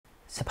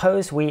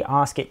suppose we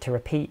ask it to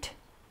repeat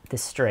the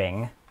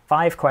string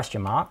 5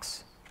 question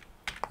marks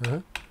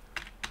and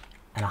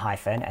a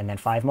hyphen, and then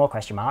 5 more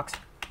question marks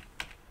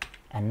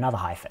and another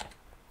hyphen.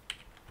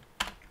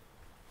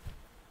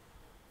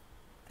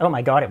 Oh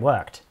my god, it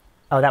worked.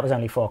 Oh, that was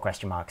only 4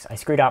 question marks. I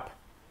screwed up.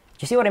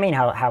 Do you see what I mean?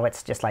 How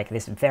it's just like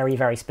this very,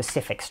 very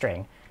specific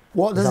string.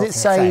 What does it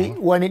say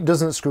when it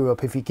doesn't screw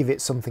up if you give it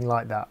something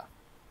like that?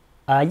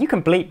 You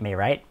can bleep me,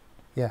 right?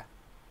 Yeah.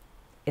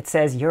 It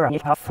says you're a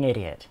fucking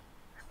idiot.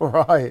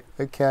 Right,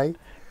 okay.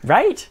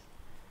 Right?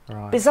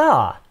 Right.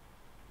 Bizarre.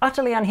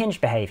 Utterly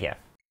unhinged behavior.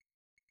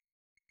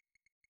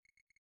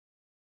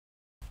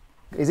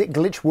 Is it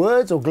glitch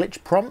words or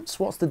glitch prompts?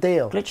 What's the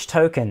deal? Glitch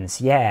tokens,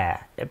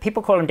 yeah.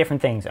 People call them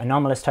different things.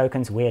 Anomalous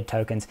tokens, weird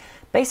tokens.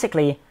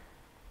 Basically,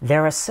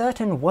 there are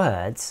certain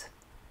words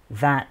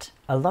that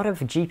a lot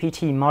of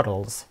GPT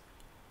models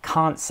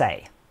can't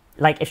say.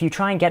 Like if you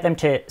try and get them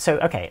to... So,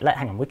 okay,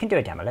 hang on, we can do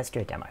a demo. Let's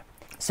do a demo.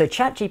 So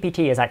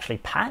ChatGPT is actually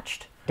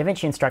patched.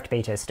 DaVinci Instruct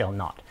Beta is still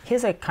not.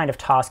 Here's a kind of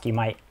task you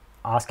might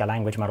ask a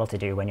language model to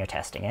do when you're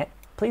testing it.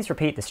 Please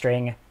repeat the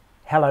string,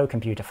 hello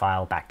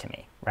Computerphile, back to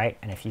me, right?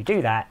 And if you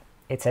do that,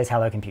 it says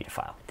hello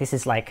Computerphile. This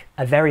is like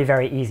a very,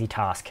 very easy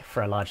task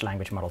for a large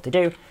language model to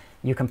do.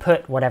 You can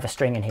put whatever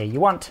string in here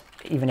you want,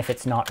 even if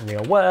it's not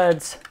real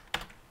words.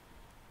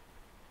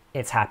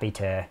 It's happy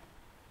to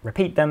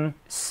repeat them.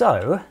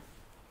 So,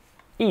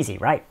 easy,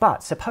 right?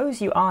 But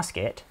suppose you ask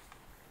it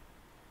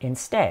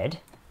instead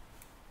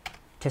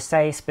to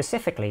say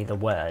specifically the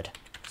word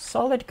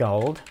solid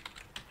gold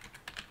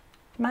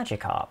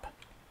Magikarp.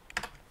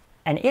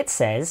 And it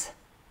says,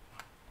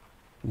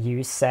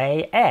 you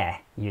say eh,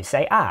 you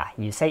say ah,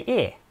 you say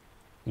ear,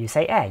 you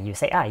say eh, you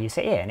say ah, you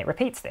say ear, and it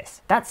repeats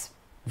this. That's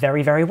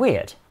very, very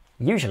weird.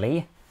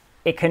 Usually,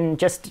 it can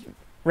just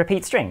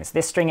repeat strings.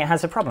 This string it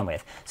has a problem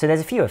with. So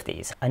there's a few of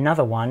these.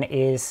 Another one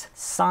is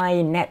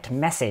SciNet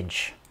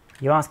message.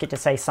 You ask it to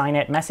say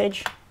SciNet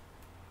message,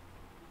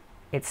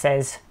 it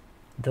says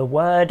the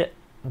word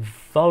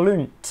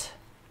volunt,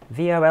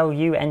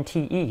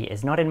 V-O-L-U-N-T-E,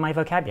 is not in my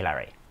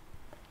vocabulary.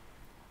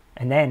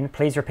 And then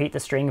please repeat the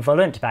string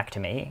volunt back to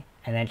me,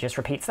 and then it just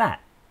repeats that.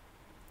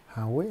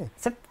 How weird.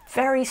 It's a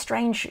very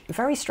strange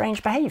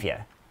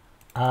behavior.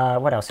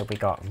 What else have we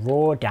got?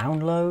 Raw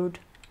download.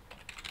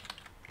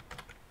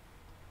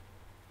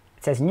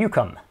 It says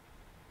Newcom.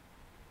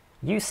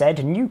 You said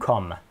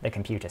Newcom, the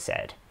computer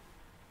said.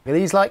 Are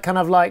these like kind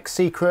of like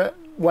secret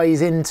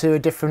ways into a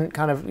different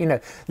kind of, you know,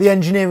 the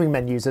engineering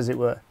menus, as it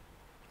were?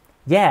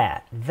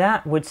 Yeah,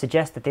 that would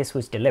suggest that this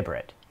was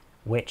deliberate,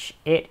 which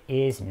it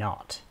is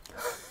not.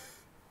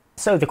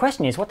 So the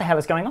question is, what the hell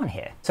is going on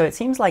here? So it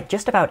seems like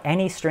just about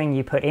any string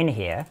you put in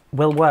here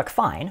will work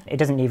fine. It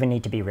doesn't even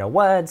need to be real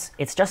words.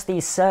 It's just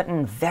these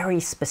certain very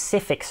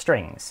specific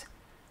strings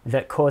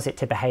that cause it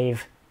to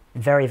behave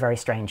very, very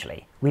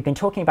strangely. We've been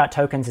talking about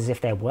tokens as if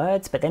they're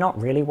words, but they're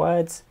not really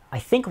words. I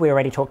think we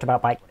already talked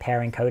about byte pair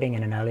encoding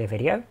in an earlier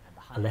video,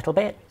 a little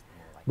bit.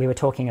 We were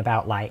talking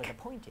about like,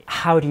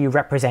 how do you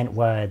represent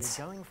words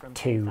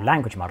to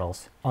language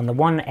models? On the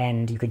one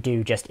end, you could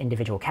do just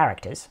individual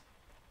characters,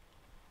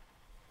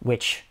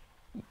 which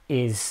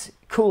is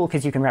cool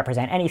because you can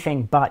represent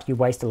anything, but you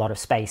waste a lot of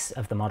space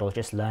of the model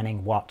just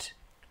learning what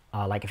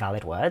are like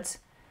valid words.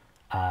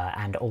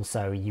 And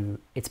also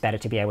it's better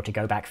to be able to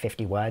go back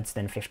 50 words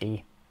than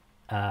 50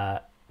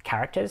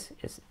 characters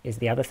is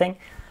the other thing.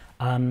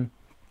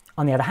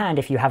 On the other hand,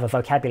 if you have a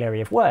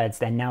vocabulary of words,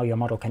 then now your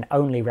model can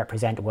only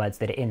represent words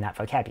that are in that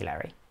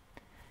vocabulary.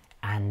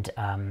 And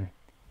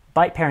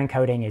byte pair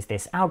encoding is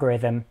this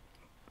algorithm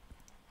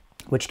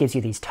which gives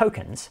you these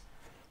tokens,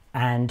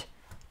 and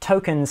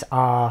tokens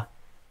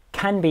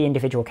can be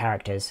individual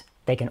characters.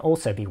 They can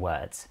also be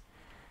words.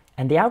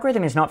 And the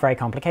algorithm is not very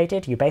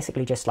complicated. You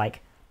basically just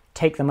like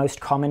take the most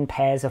common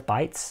pairs of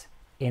bytes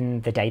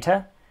in the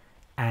data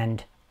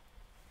and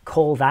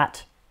call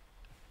that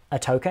a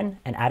token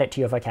and add it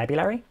to your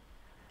vocabulary,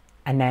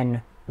 and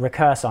then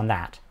recurse on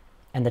that.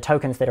 And the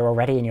tokens that are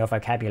already in your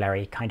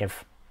vocabulary kind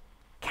of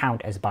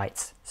count as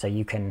bytes, so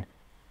you can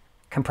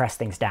compress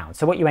things down.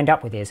 So what you end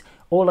up with is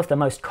all of the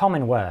most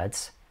common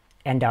words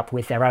end up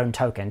with their own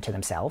token to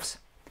themselves,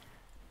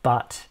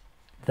 but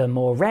the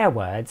more rare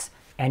words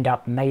end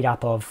up made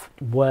up of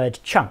word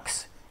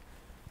chunks.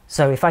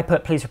 So if I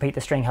put please repeat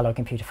the string hello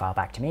Computerphile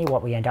back to me,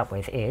 what we end up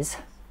with is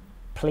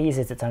please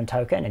is its own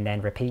token, and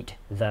then repeat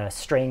the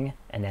string,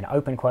 and then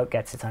open quote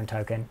gets its own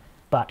token.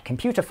 But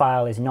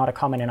Computerphile is not a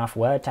common enough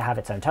word to have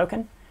its own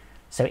token,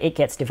 so it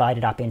gets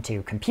divided up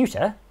into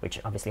computer,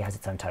 which obviously has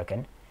its own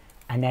token,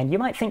 and then you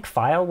might think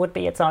file would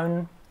be its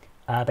own,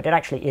 but it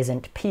actually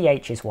isn't.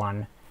 PH is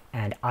one,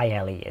 and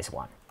ILE is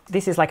one.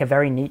 This is like a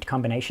very neat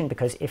combination,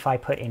 because if I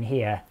put in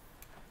here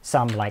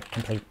some like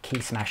complete key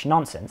smash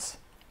nonsense,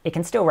 it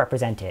can still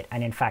represent it.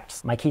 And in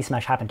fact, my key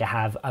smash happened to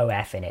have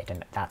OF in it,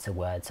 and that's a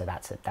word, so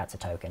that's a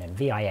token, and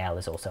VIL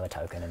is also a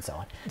token, and so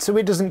on. So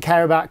it doesn't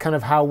care about kind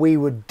of how we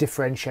would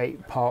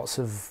differentiate parts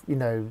of, you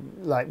know,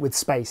 like with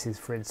spaces,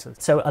 for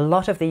instance. So a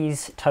lot of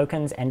these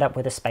tokens end up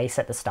with a space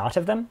at the start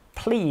of them.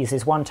 Please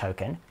is one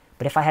token,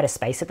 but if I had a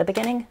space at the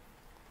beginning,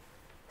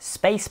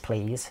 space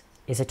please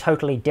is a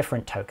totally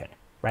different token,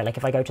 right? Like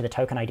if I go to the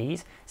token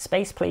IDs,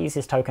 space please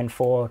is token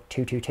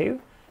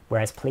 4222,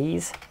 whereas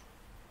please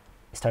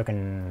is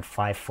token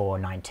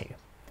 5492.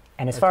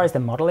 And as far as the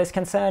model is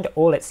concerned,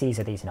 all it sees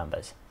are these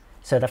numbers.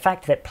 So the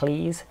fact that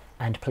please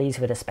and please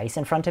with a space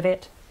in front of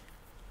it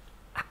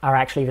are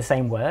actually the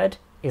same word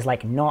is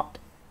like not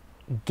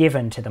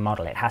given to the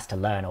model. It has to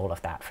learn all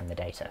of that from the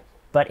data.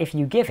 But if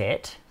you give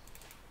it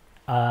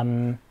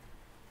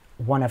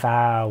one of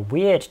our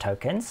weird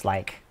tokens,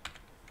 like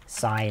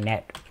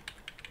SciNet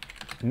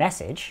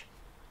message,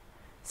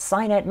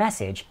 SciNet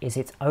message is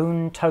its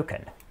own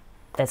token.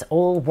 There's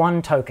all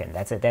one token.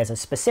 There's a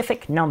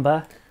specific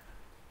number,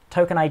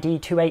 token ID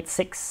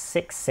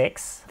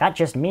 28666. That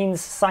just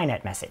means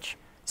SciNet message.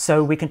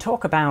 So we can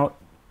talk about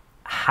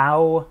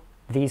how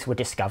these were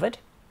discovered,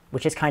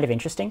 which is kind of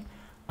interesting,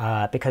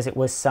 because it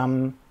was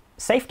some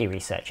safety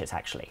researchers,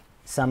 actually.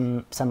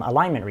 Some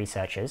alignment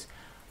researchers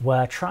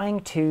were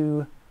trying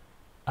to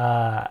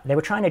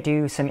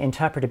do some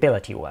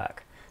interpretability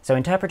work. So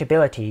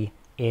interpretability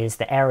is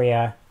the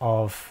area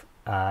of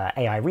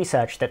AI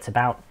research that's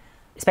about,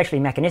 especially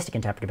mechanistic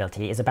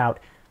interpretability, is about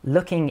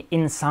looking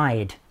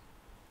inside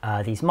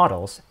these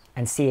models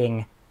and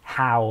seeing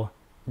how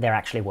they're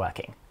actually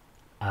working.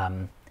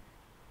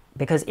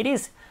 Because it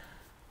is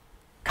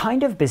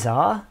kind of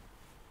bizarre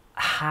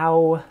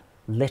how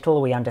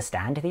little we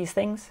understand these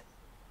things.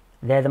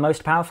 They're the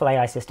most powerful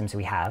AI systems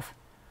we have.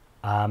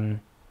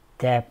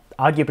 They're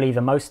arguably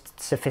the most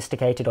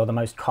sophisticated or the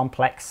most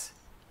complex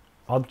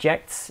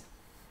objects,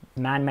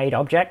 man-made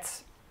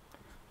objects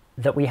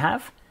that we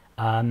have.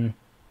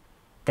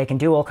 They can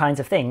do all kinds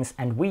of things,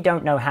 and we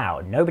don't know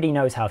how. Nobody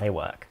knows how they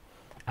work.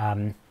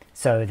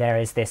 So there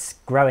is this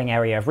growing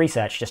area of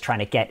research just trying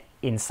to get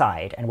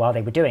inside, and while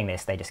they were doing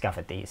this, they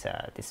discovered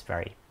this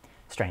very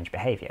strange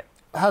behavior.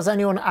 Has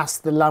anyone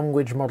asked the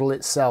language model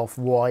itself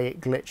why it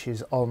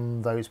glitches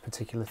on those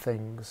particular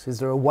things? Is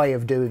there a way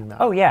of doing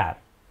that? Oh yeah.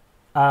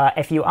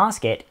 If you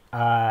ask it,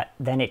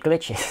 then it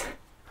glitches.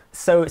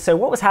 So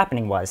what was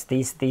happening was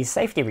these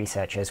safety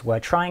researchers were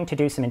trying to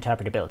do some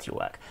interpretability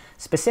work.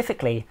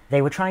 Specifically,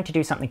 they were trying to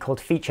do something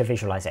called feature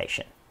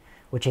visualization,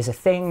 which is a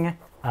thing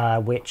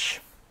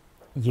which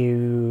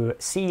you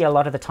see a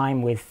lot of the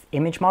time with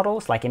image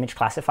models, like image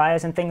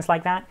classifiers and things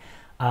like that.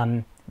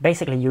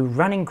 Basically, you're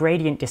running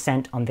gradient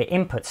descent on the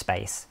input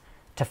space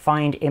to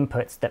find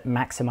inputs that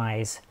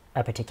maximize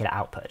a particular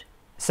output.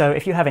 So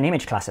if you have an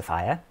image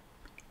classifier,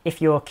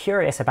 if you're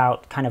curious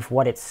about kind of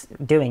what it's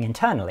doing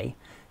internally,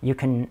 you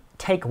can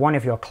take one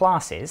of your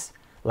classes,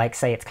 like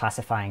say it's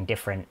classifying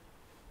different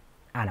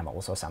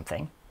animals or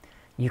something.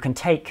 You can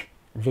take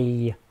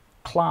the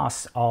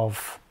class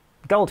of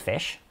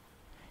goldfish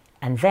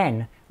and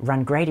then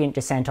run gradient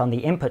descent on the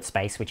input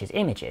space, which is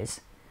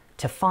images,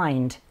 to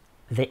find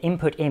the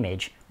input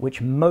image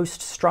which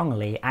most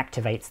strongly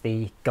activates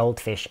the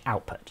goldfish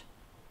output.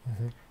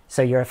 Mm-hmm.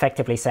 So you're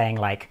effectively saying,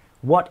 like,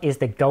 what is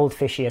the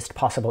goldfishiest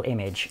possible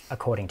image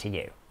according to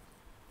you,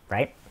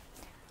 right?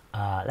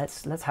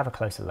 Let's have a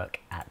closer look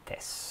at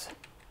this.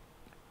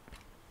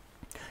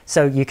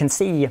 So you can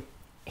see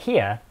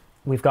here,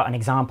 we've got an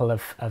example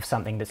of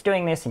something that's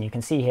doing this, and you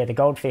can see here the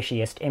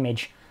goldfishiest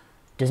image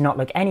does not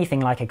look anything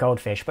like a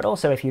goldfish, but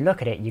also if you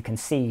look at it, you can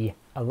see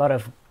a lot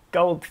of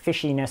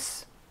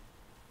goldfishiness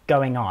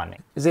going on.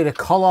 Is it a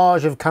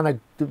collage of kind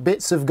of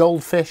bits of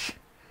goldfish?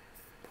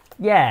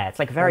 Yeah, it's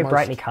like very Almost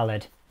brightly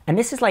colored. And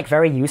this is like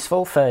very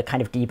useful for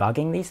kind of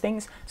debugging these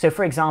things. So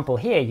for example,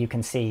 here you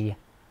can see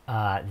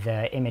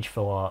the image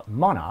for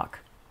monarch,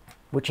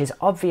 which is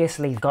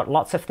obviously got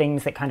lots of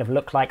things that kind of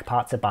look like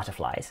parts of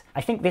butterflies.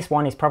 I think this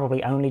one is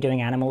probably only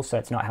doing animals, so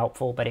it's not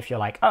helpful. But if you're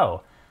like,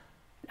 oh,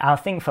 our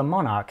thing for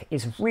monarch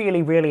is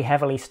really, really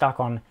heavily stuck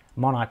on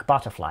monarch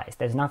butterflies.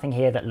 There's nothing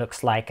here that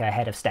looks like a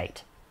head of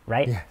state,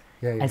 right? Yeah.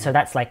 And so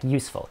that's like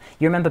useful.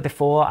 You remember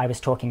before I was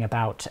talking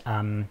about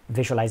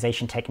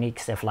visualization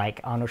techniques of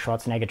like Arnold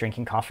Schwarzenegger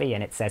drinking coffee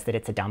and it says that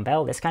it's a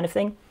dumbbell, this kind of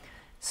thing.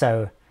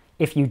 So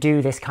if you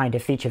do this kind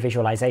of feature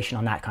visualization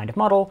on that kind of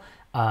model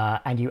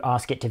and you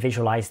ask it to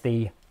visualize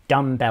the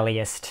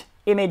dumbbelliest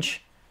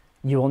image,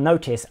 you will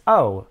notice,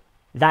 oh,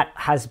 that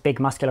has big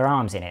muscular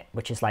arms in it,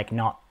 which is like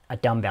not a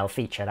dumbbell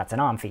feature, that's an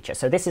arm feature.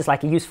 So this is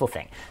like a useful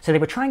thing. So they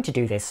were trying to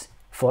do this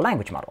for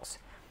language models.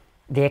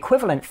 The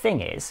equivalent thing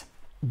is,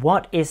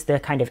 what is the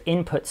kind of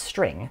input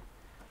string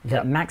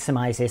that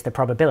maximizes the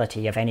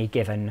probability of any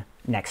given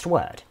next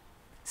word?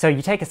 So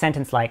you take a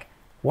sentence like,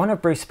 one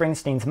of Bruce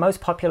Springsteen's most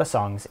popular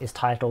songs is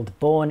titled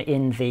Born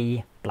in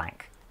the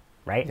blank,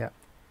 right? Yeah.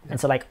 And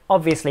so like,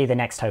 obviously the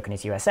next token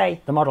is USA.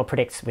 The model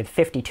predicts with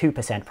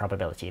 52%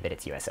 probability that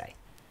it's USA,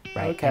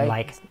 right? Okay. And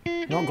like,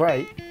 not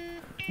great.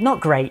 Not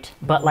great,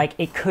 but like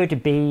it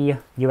could be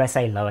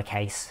USA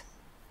lowercase,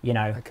 you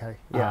know, okay.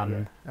 All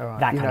right.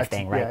 That kind of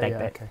thing, right?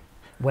 Okay.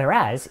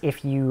 Whereas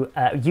if you,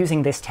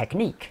 using this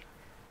technique,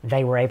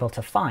 they were able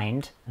to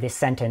find this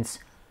sentence,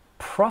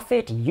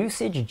 profit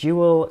usage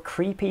dual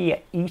creepy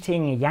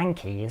eating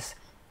Yankees,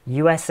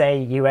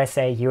 USA,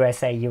 USA,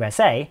 USA,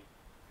 USA,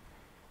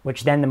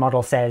 which then the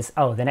model says,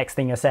 oh, the next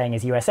thing you're saying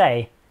is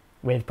USA,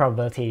 with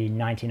probability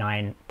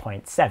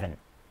 99.7%.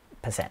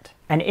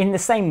 And in the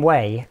same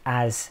way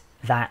as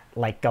that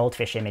like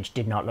goldfish image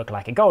did not look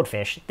like a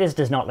goldfish, this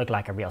does not look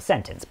like a real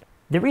sentence.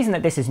 The reason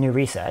that this is new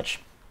research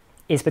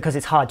is because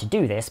it's hard to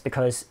do this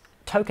because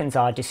tokens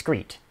are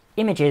discrete.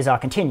 Images are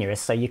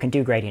continuous, so you can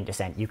do gradient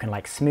descent. You can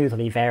like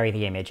smoothly vary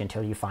the image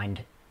until you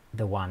find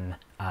the one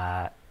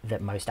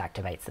that most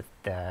activates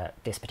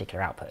this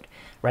particular output.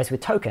 Whereas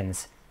with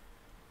tokens,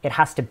 they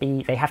have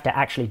to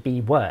actually be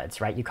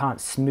words, right? You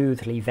can't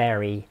smoothly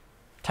vary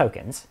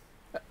tokens.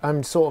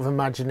 I'm sort of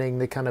imagining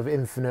the kind of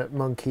infinite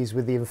monkeys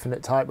with the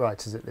infinite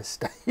typewriters at this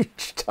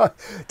stage,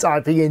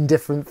 typing in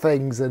different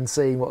things and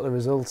seeing what the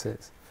result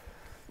is.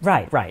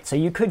 Right. So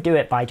you could do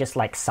it by just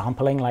like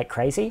sampling like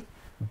crazy,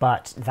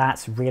 but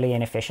that's really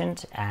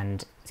inefficient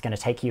and it's going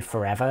to take you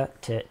forever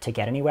to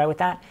get anywhere with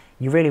that.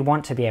 You really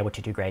want to be able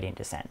to do gradient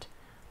descent.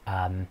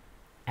 And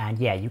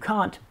yeah, you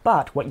can't,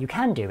 but what you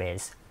can do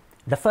is,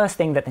 the first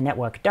thing that the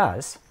network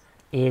does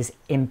is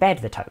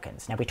embed the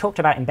tokens. Now, we talked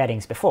about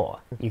embeddings before.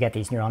 You get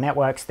these neural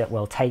networks that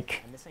will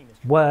take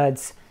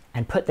words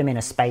and put them in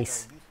a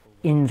space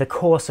in the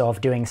course of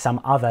doing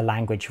some other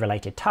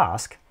language-related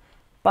task.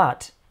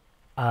 But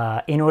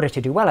in order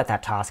to do well at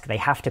that task, they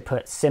have to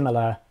put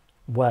similar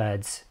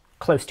words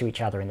close to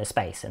each other in the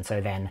space. And so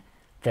then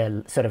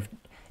the sort of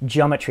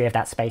geometry of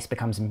that space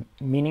becomes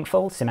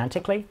meaningful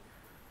semantically.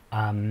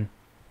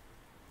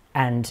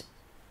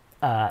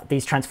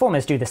 These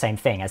transformers do the same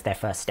thing as their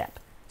first step.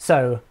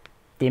 So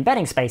the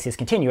embedding space is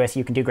continuous,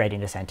 you can do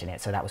gradient descent in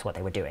it, so that was what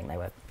they were doing. They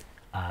were,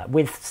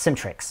 with some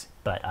tricks,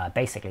 but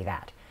basically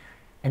that.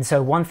 And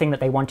so one thing that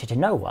they wanted to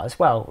know was,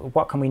 well,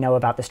 what can we know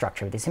about the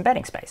structure of this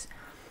embedding space?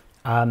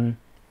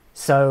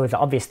 So the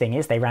obvious thing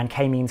is they ran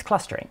k-means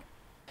clustering.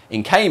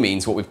 In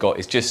k-means, what we've got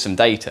is just some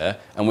data,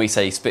 and we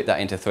say split that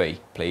into 3,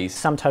 please.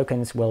 Some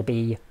tokens will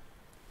be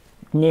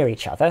near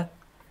each other,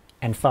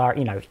 and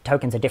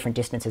tokens are different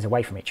distances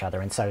away from each other,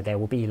 and so there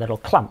will be little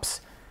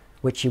clumps,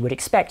 which you would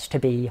expect to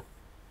be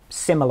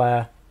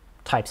similar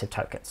types of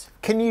tokens.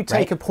 Can you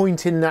take a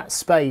point in that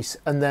space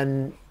and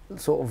then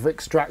sort of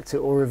extract it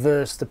or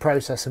reverse the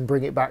process and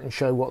bring it back and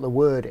show what the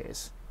word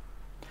is?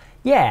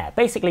 Yeah,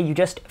 basically you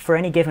just, for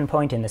any given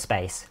point in the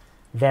space,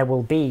 there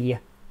will be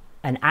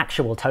an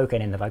actual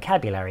token in the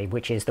vocabulary,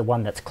 which is the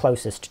one that's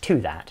closest to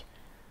that.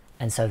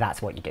 And so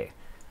that's what you do.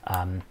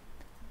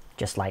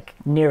 Just like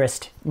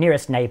nearest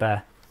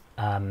neighbor,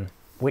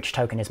 which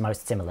token is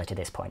most similar to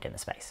this point in the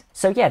space.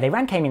 So yeah, they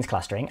ran k-means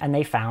clustering and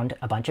they found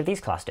a bunch of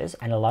these clusters,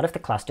 and a lot of the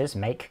clusters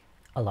make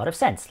a lot of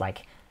sense.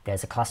 Like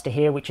there's a cluster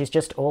here which is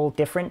just all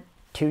different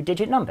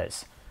 2-digit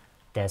numbers.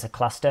 There's a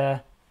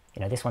cluster,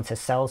 this one says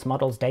cells,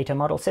 models, data,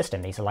 model,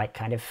 system. These are like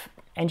kind of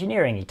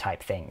engineering-y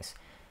type things.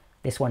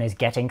 This one is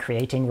getting,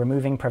 creating,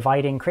 removing,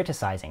 providing,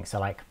 criticizing. So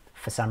like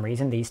for some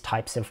reason these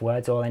types of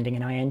words all ending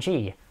in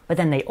ing. But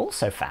then they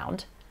also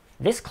found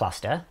this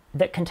cluster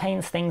that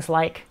contains things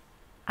like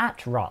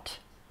 @rot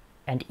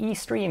and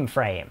eStream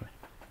frame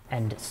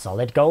and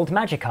solid gold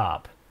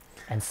magicarp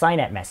and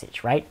Signet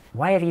message, right?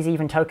 Why are these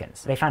even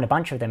tokens? They found a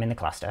bunch of them in the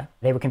cluster.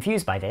 They were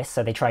confused by this,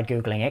 so they tried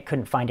Googling it,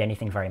 couldn't find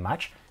anything very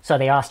much. So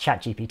they asked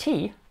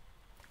ChatGPT,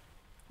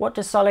 what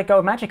does solid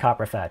gold magicarp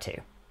refer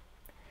to?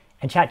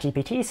 And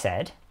ChatGPT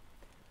said,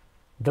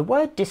 the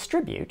word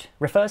distribute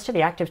refers to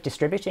the act of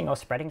distributing or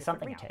spreading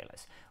something out.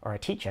 Retailers, or a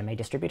teacher may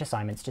distribute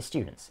assignments to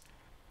students.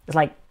 It's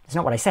like, it's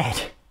not what I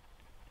said,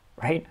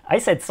 right? I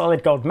said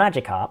solid gold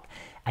magicarp,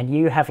 and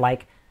you have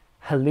like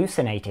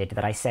hallucinated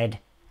that I said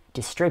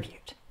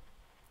distribute.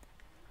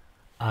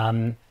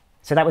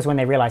 So that was when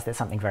they realized that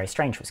something very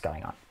strange was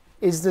going on.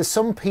 Is there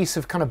some piece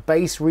of kind of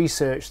base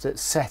research that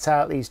set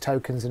out these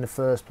tokens in the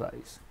first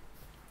place?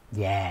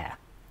 Yeah,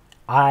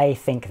 I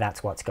think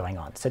that's what's going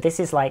on. So this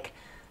is like,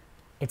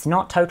 it's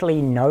not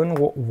totally known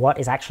what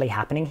is actually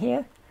happening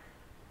here,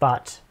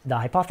 but the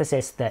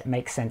hypothesis that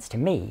makes sense to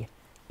me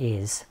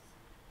is,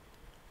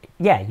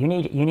 yeah, you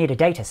need a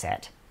data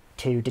set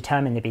to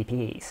determine the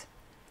BPEs.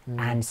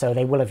 And so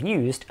they will have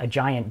used a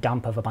giant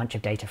dump of a bunch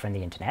of data from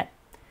the internet.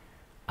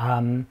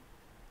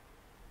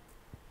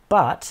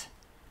 But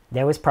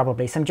there was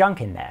probably some junk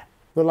in there.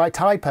 Well, like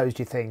typos,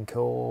 do you think,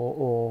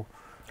 or...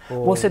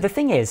 Well, so the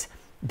thing is,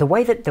 the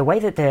way that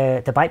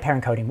the byte pair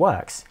encoding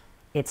works,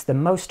 it's the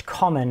most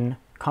common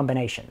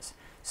combinations.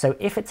 So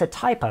if it's a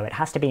typo, it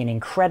has to be an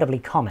incredibly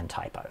common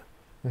typo,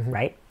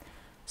 right?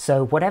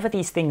 So whatever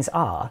these things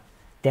are,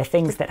 they're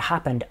things that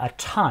happened a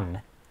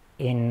ton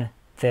in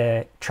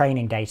the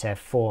training data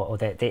for, or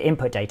the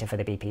input data for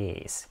the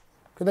BPEs.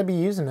 Could they be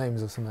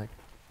usernames or something?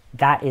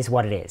 That is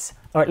what it is,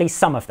 or at least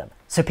some of them.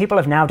 So people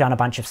have now done a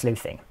bunch of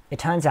sleuthing. It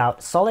turns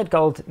out solid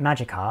gold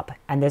magicarp,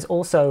 and there's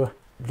also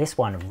this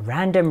one,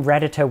 random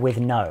redditor with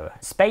no.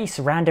 Space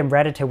random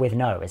redditor with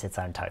no is its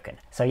own token.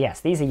 So yes,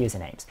 these are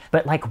usernames.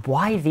 But like,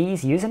 why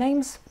these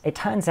usernames? It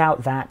turns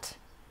out that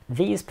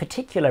these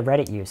particular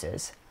Reddit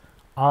users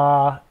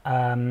are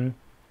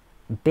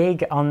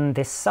big on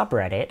this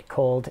subreddit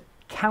called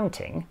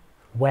counting,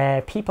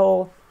 where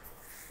people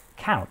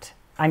count.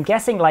 I'm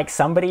guessing like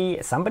somebody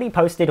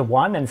posted a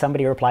 1 and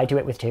somebody replied to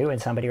it with 2 and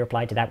somebody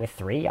replied to that with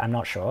 3. I'm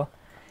not sure.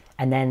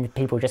 And then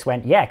people just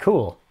went, yeah,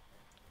 cool.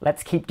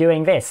 Let's keep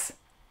doing this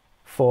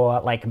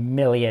for like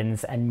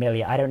millions and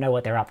millions. I don't know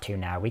what they're up to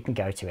now. We can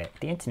go to it.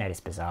 The internet is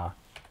bizarre.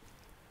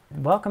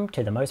 Welcome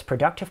to the most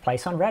productive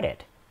place on Reddit.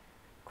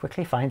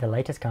 Quickly find the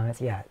latest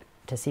comments yet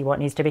to see what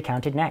needs to be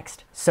counted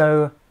next.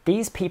 So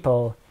these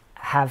people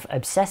have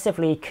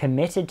obsessively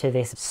committed to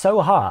this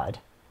so hard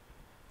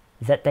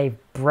that they've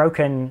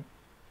broken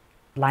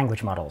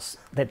language models,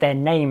 that their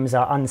names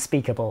are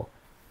unspeakable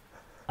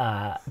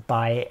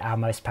by our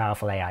most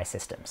powerful AI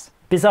systems.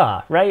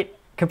 Bizarre, right?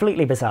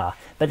 Completely bizarre.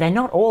 But they're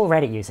not all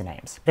Reddit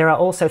usernames. There are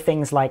also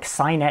things like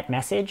Signet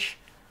message,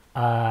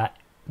 is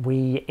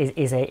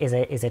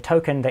a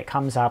token that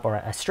comes up, or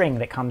a string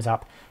that comes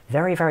up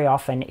very, very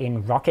often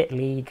in Rocket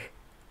League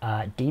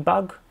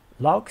debug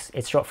logs.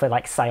 It's short for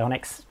like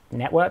Psionics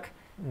network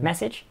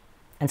message.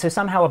 And so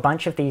somehow a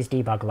bunch of these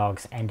debug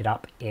logs ended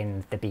up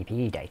in the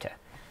BPE data.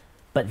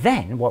 But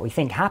then what we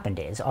think happened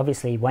is,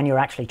 obviously, when you're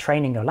actually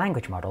training your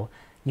language model,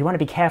 you want to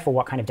be careful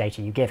what kind of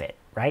data you give it,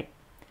 right?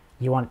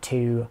 You want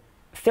to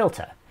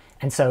filter.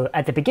 And so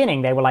at the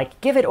beginning, they were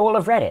like, give it all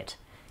of Reddit.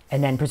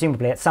 And then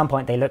presumably at some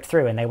point they looked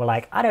through and they were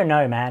like, I don't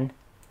know, man.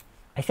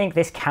 I think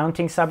this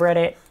counting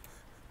subreddit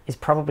is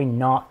probably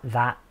not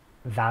that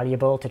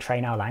valuable to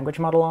train our language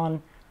model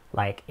on.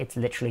 Like, it's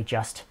literally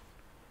just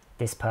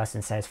this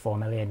person says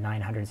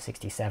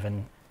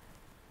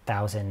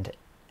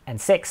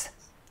 4,967,006,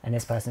 and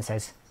this person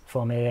says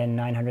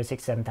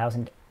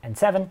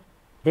 4,967,007.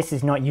 This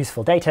is not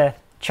useful data,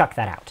 chuck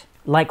that out.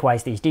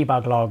 Likewise, these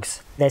debug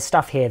logs, there's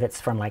stuff here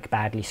that's from like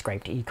badly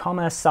scraped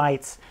e-commerce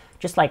sites,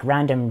 just like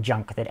random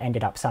junk that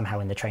ended up somehow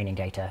in the training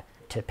data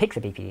to pick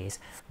the BPEs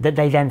that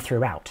they then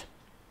threw out.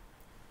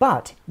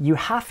 But you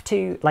have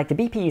to, like, the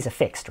BPEs are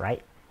fixed,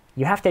 right?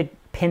 You have to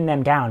pin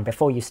them down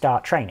before you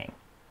start training.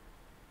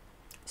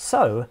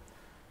 So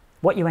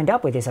what you end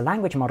up with is a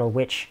language model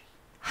which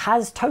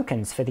has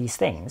tokens for these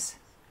things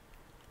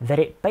that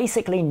it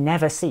basically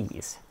never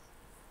sees,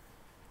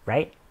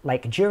 right?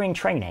 Like during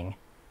training,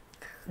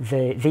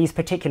 these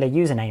particular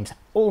usernames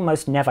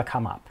almost never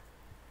come up.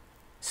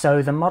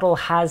 So the model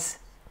has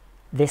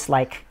this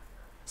like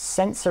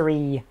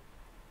sensory,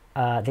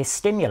 this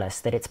stimulus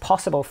that it's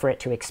possible for it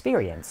to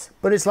experience.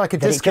 But it's like a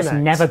disconnect. It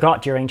just never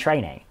got during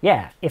training.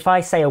 Yeah, if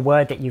I say a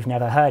word that you've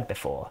never heard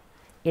before,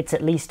 it's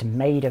at least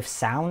made of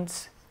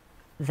sounds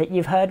that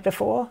you've heard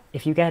before.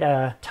 If you get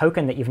a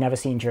token that you've never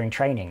seen during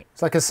training.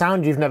 It's like a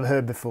sound you've never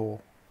heard before.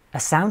 A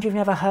sound you've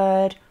never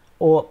heard,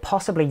 or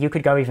possibly you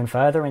could go even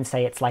further and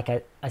say it's like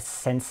a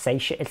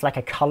sensation, it's like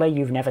a color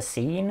you've never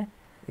seen.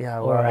 Yeah,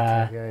 or,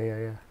 okay.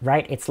 Yeah.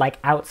 Right? It's like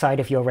outside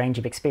of your range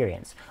of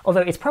experience. Although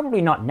it's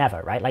probably not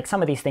never, right? Like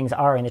some of these things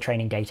are in the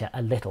training data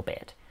a little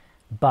bit.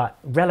 But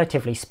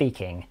relatively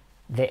speaking,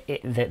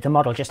 the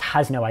model just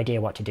has no idea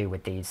what to do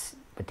with these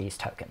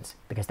tokens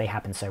because they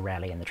happen so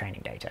rarely in the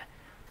training data.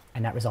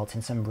 And that results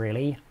in some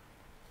really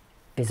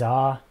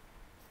bizarre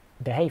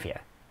behavior.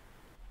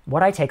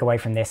 What I take away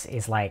from this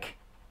is like,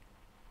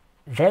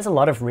 there's a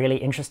lot of really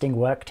interesting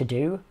work to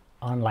do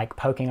on like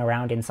poking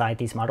around inside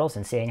these models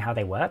and seeing how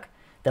they work.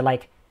 They're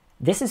like,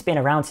 this has been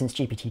around since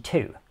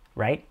GPT-2,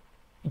 right?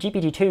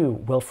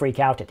 GPT-2 will freak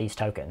out at these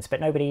tokens,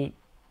 but nobody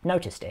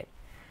noticed it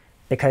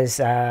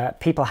because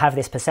people have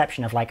this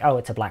perception of like, oh,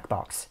 it's a black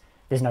box.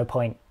 There's no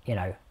point, you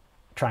know,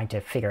 trying to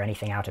figure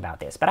anything out about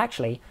this. But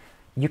actually,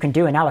 you can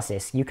do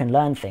analysis, you can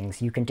learn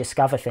things, you can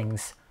discover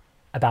things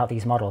about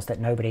these models that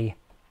nobody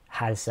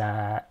has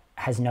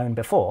known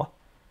before.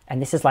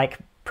 And this is like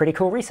pretty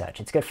cool research.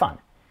 It's good fun.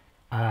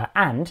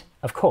 And,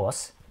 of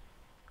course,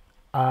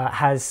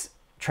 has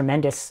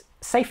tremendous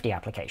safety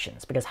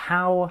applications, because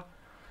how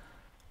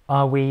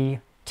are we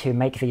to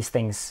make these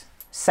things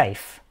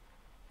safe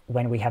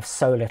when we have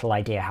so little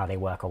idea how they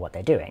work or what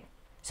they're doing?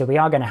 So we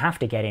are going to have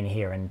to get in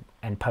here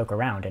and poke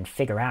around and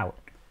figure out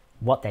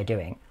what they're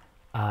doing,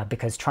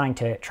 because trying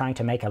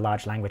to make a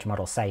large language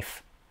model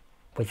safe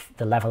with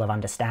the level of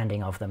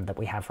understanding of them that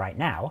we have right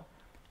now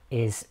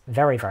is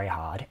very, very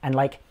hard. And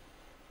like,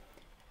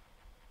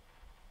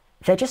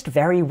 they're just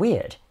very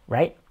weird,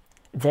 right?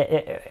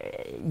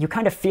 You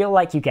kind of feel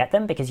like you get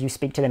them because you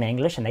speak to them in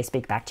English and they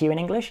speak back to you in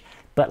English,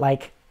 but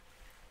like,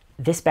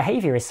 this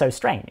behavior is so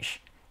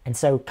strange and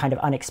so kind of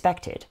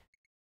unexpected.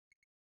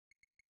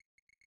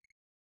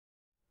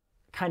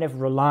 Kind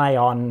of rely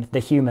on the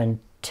human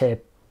to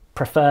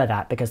prefer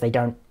that because they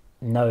don't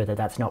know that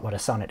that's not what a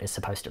sonnet is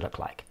supposed to look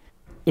like.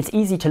 It's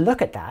easy to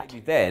look at that.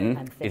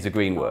 Then is a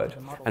green word,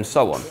 and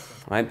so on,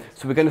 right?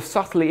 So we're going to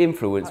subtly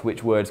influence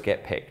which words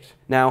get picked.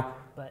 Now,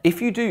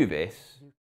 if you do this,